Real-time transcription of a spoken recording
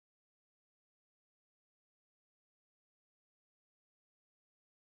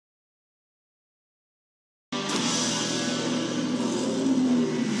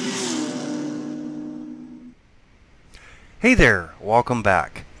Hey there, welcome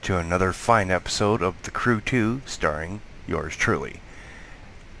back to another fine episode of The Crew 2 starring yours truly.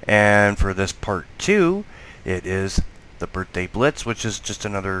 And for this part 2, it is the Birthday Blitz, which is just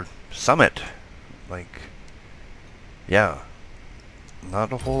another summit. Yeah,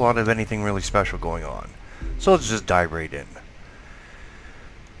 not a whole lot of anything really special going on. So let's just dive right in.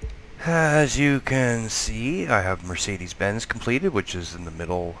 As you can see, I have Mercedes-Benz completed, which is in the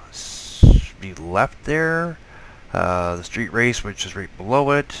middle, be left there. The street race, which is right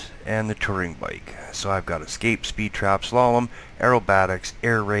below it, and the touring bike. So I've got escape, Speedtrap, slalom, aerobatics,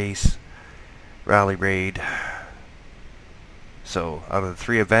 air race, rally raid. So out of the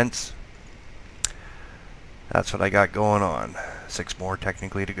 3 events, that's what I got going on. 6 more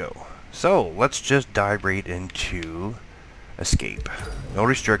technically to go. So let's just dive right into escape. No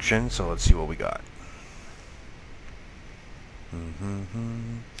restrictions, so let's see what we got.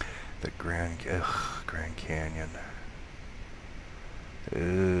 The Grand Canyon.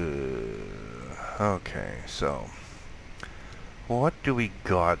 Okay, so what do we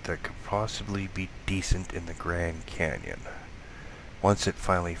got that could possibly be decent in the Grand Canyon once it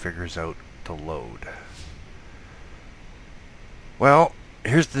finally figures out the load? Well,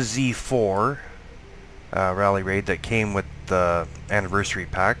 here's the Z4 rally raid that came with the anniversary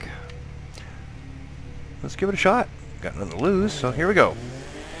pack. Let's give it a shot. Got nothing to lose, so here we go.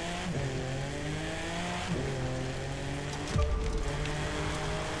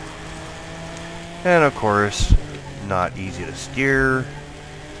 And of course, not easy to steer.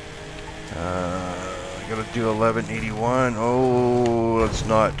 Gotta do 1181. Oh, let's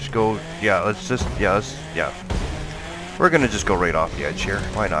not go. Yeah, yeah. We're gonna just go right off the edge here.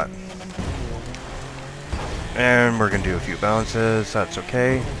 Why not? And we're gonna do a few bounces. That's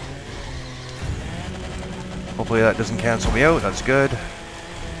okay. Hopefully that doesn't cancel me out. That's good.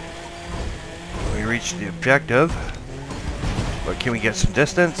 We reached the objective. But can we get some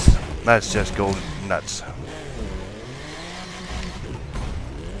distance? Let's just go nuts.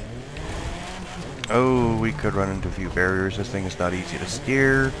 Oh, we could run into a few barriers. This thing is not easy to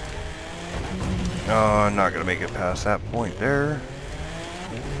steer. Oh, I'm not going to make it past that point there.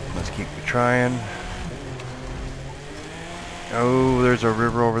 Let's keep trying. Oh, there's a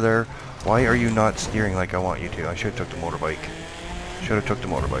river over there. Why are you not steering like I want you to? I should have took the motorbike.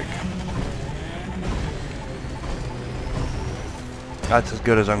 That's as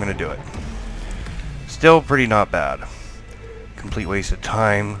good as I'm going to do it. Still pretty not bad. Complete waste of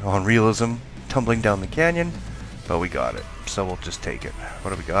time on realism, tumbling down the canyon, but we got it. So we'll just take it.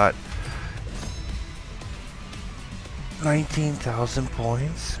 What do we got? 19,000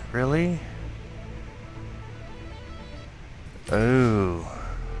 points? Really? Ooh.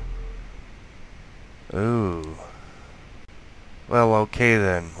 Ooh. Well, okay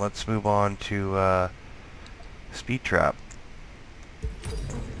then. Let's move on to Speedtrap.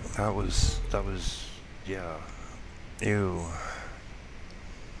 That was, yeah. Ew.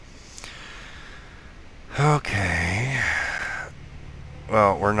 Okay.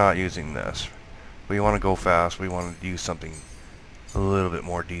 Well, we're not using this. We want to go fast. We want to use something a little bit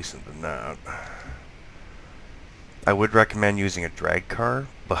more decent than that. I would recommend using a drag car,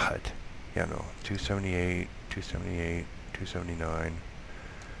 but, you know, 278, 278, 279.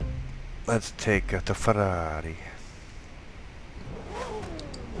 Let's take the Ferrari.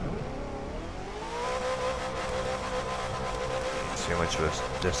 See how much of a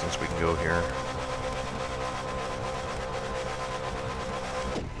distance we can go here.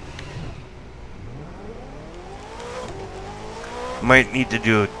 Might need to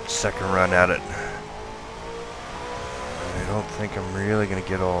do a second run at it. I don't think I'm really going to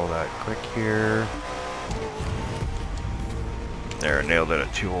get all that quick here. There, nailed it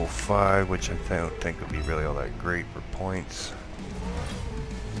at 205, which I don't think would be really all that great for points.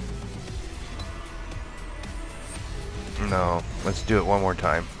 No, let's do it one more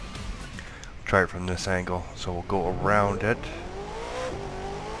time. Try it from this angle. So we'll go around it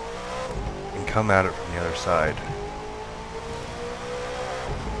and come at it from the other side.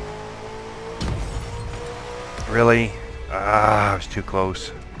 Really? Ah, I was too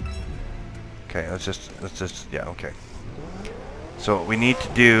close. Okay, let's just, yeah, okay. So what we need to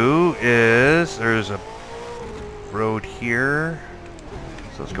do is, there's a road here.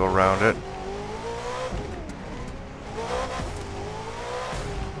 So let's go around it.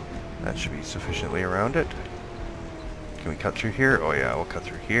 That should be sufficiently around it. Can we cut through here? Oh yeah, we'll cut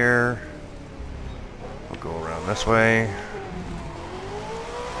through here. We'll go around this way.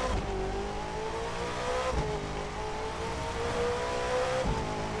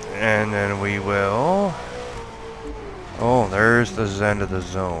 And then we will... Oh, there's the end of the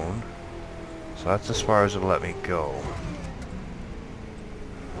zone. So that's as far as it'll let me go.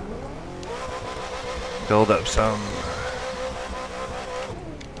 build up some.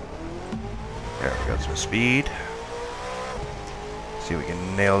 There, we got some speed. See if we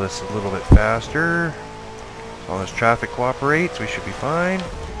can nail this a little bit faster. As long as traffic cooperates, we should be fine.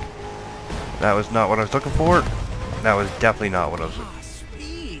 That was not what I was looking for. That was definitely not what I was looking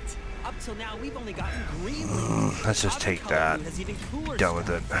for. Up till now, we've only gotten green. Let's just take that. Be done with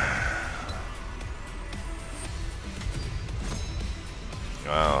it.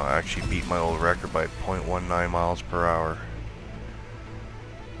 Wow, I actually beat my old record by 0.19 miles per hour.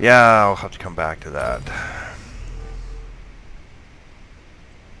 Yeah, I'll have to come back to that.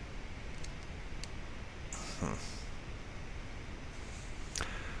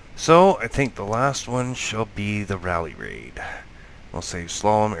 So, I think the last one shall be the rally raid. We'll save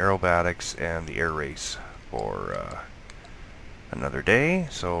slalom, aerobatics, and the air race for another day.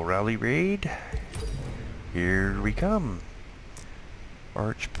 So, rally raid, here we come.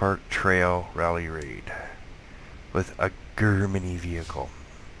 Arch Park Trail Rally Raid with a Germany vehicle.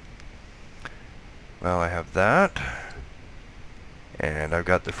 Well, I have that, and I've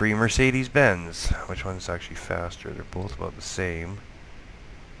got the free Mercedes-Benz. Which one's actually faster? They're both about the same.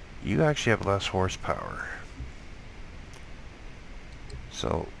 You actually have less horsepower.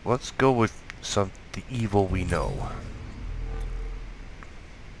 So let's go with the evil we know.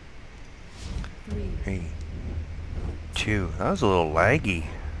 3, 2. That was a little laggy.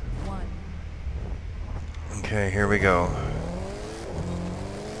 1. Okay, here we go.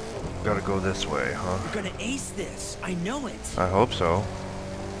 Gotta go this way, huh? You're gonna ace this. I know it. I hope so.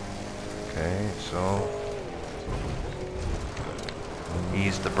 Okay, so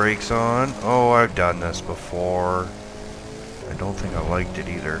ease the brakes on. Oh, I've done this before. I don't think I liked it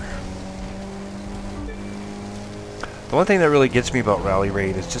either. The one thing that really gets me about Rally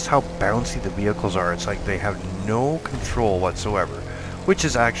Raid is just how bouncy the vehicles are. It's like they have no control whatsoever, which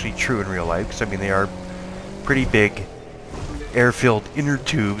is actually true in real life, because I mean they are pretty big air-filled inner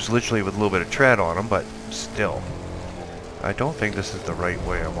tubes, literally with a little bit of tread on them, but still. I don't think this is the right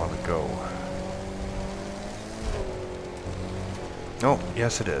way I want to go. Oh,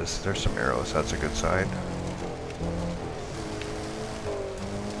 yes it is. There's some arrows. That's a good sign.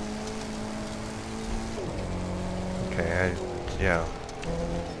 Okay, yeah.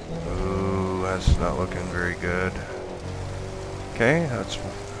 Ooh, that's not looking very good. Okay, that's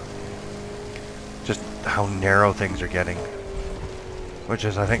just how narrow things are getting. Which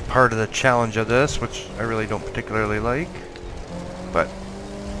is, I think, part of the challenge of this, which I really don't particularly like. But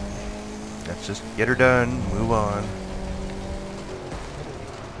let's just get her done, move on.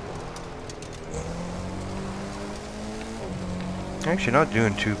 Actually, not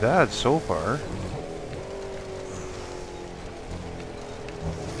doing too bad so far.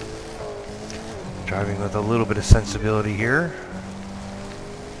 Driving with a little bit of sensibility here.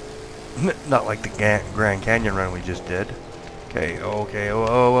 Not like the Grand Canyon run we just did. Okay, oh,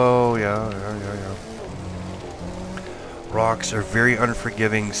 yeah. Rocks are very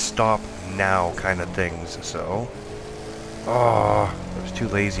unforgiving, stop now kind of things, so. Oh, I was too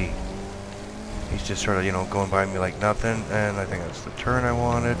lazy. He's just sort of, you know, going by me like nothing, and I think that's the turn I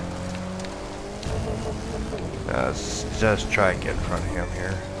wanted. Let's just try and get in front of him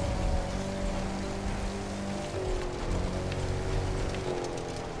here.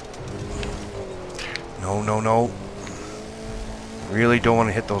 No. Really don't want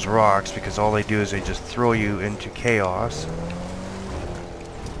to hit those rocks because all they do is they just throw you into chaos.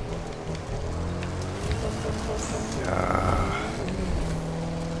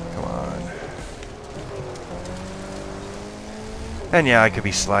 Come on. And yeah, I could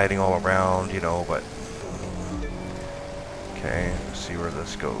be sliding all around, you know, but... Okay, let's see where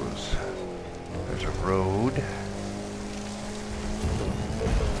this goes. There's a road.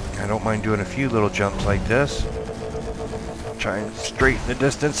 I don't mind doing a few little jumps like this. Try and straighten the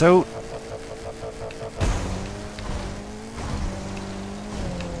distance out.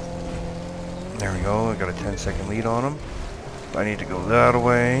 There we go, I got a 10-second lead on him. I need to go that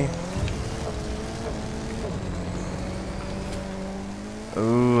way.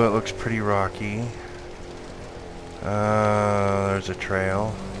 Ooh, that looks pretty rocky. There's a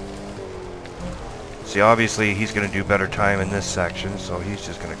trail. See, obviously he's going to do better time in this section, so he's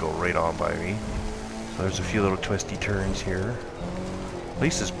just going to go right on by me. So there's a few little twisty turns here. At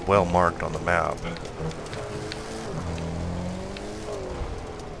least it's well marked on the map.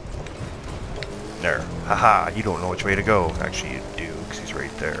 There. Haha, you don't know which way to go. Actually, you do, because he's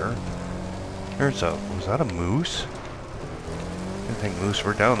right there. There's a... Was that a moose? I didn't think moose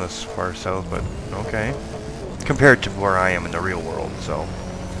were down this far south, but okay. Compared to where I am in the real world, so...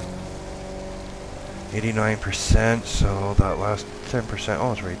 89%, so that last 10%...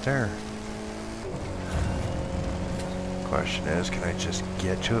 Oh, it's right there. Question is, can I just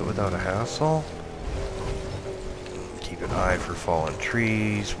get to it without a hassle? Keep an eye for fallen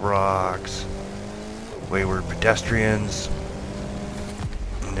trees, rocks, wayward pedestrians.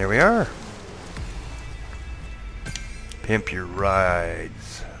 And there we are. Pimp your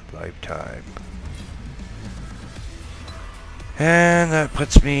rides. Lifetime. And that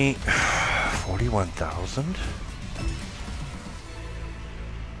puts me 41,000.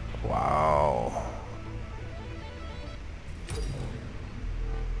 Wow.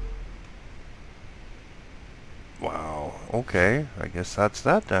 Wow. Okay, I guess that's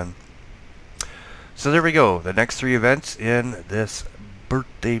that then. So there we go. The next 3 events in this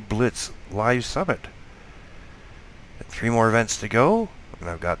Birthday Blitz Live Summit. 3 more events to go, and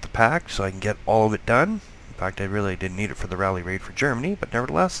I've got the pack so I can get all of it done. In fact, I really didn't need it for the rally raid for Germany, but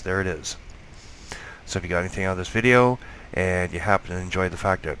nevertheless, there it is. So if you got anything out of this video, and you happen to enjoy the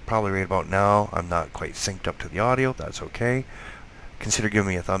fact that probably right about now I'm not quite synced up to the audio, that's okay. Consider giving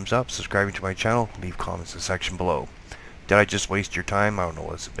me a thumbs up, subscribing to my channel, leave comments in the section below. Did I just waste your time? I don't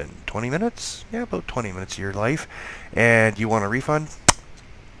know, has it been 20 minutes? Yeah, about 20 minutes of your life. And you want a refund?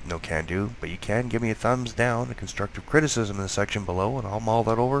 No can do, but you can give me a thumbs down, a constructive criticism in the section below, and I'll mull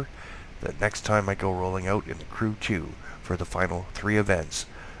that over the next time I go rolling out in the Crew 2 for the final 3 events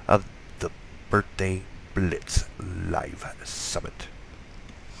of the Birthday Blitz Live Summit.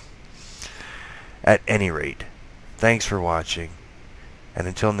 At any rate, thanks for watching, and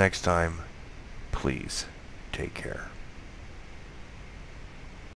until next time, please take care.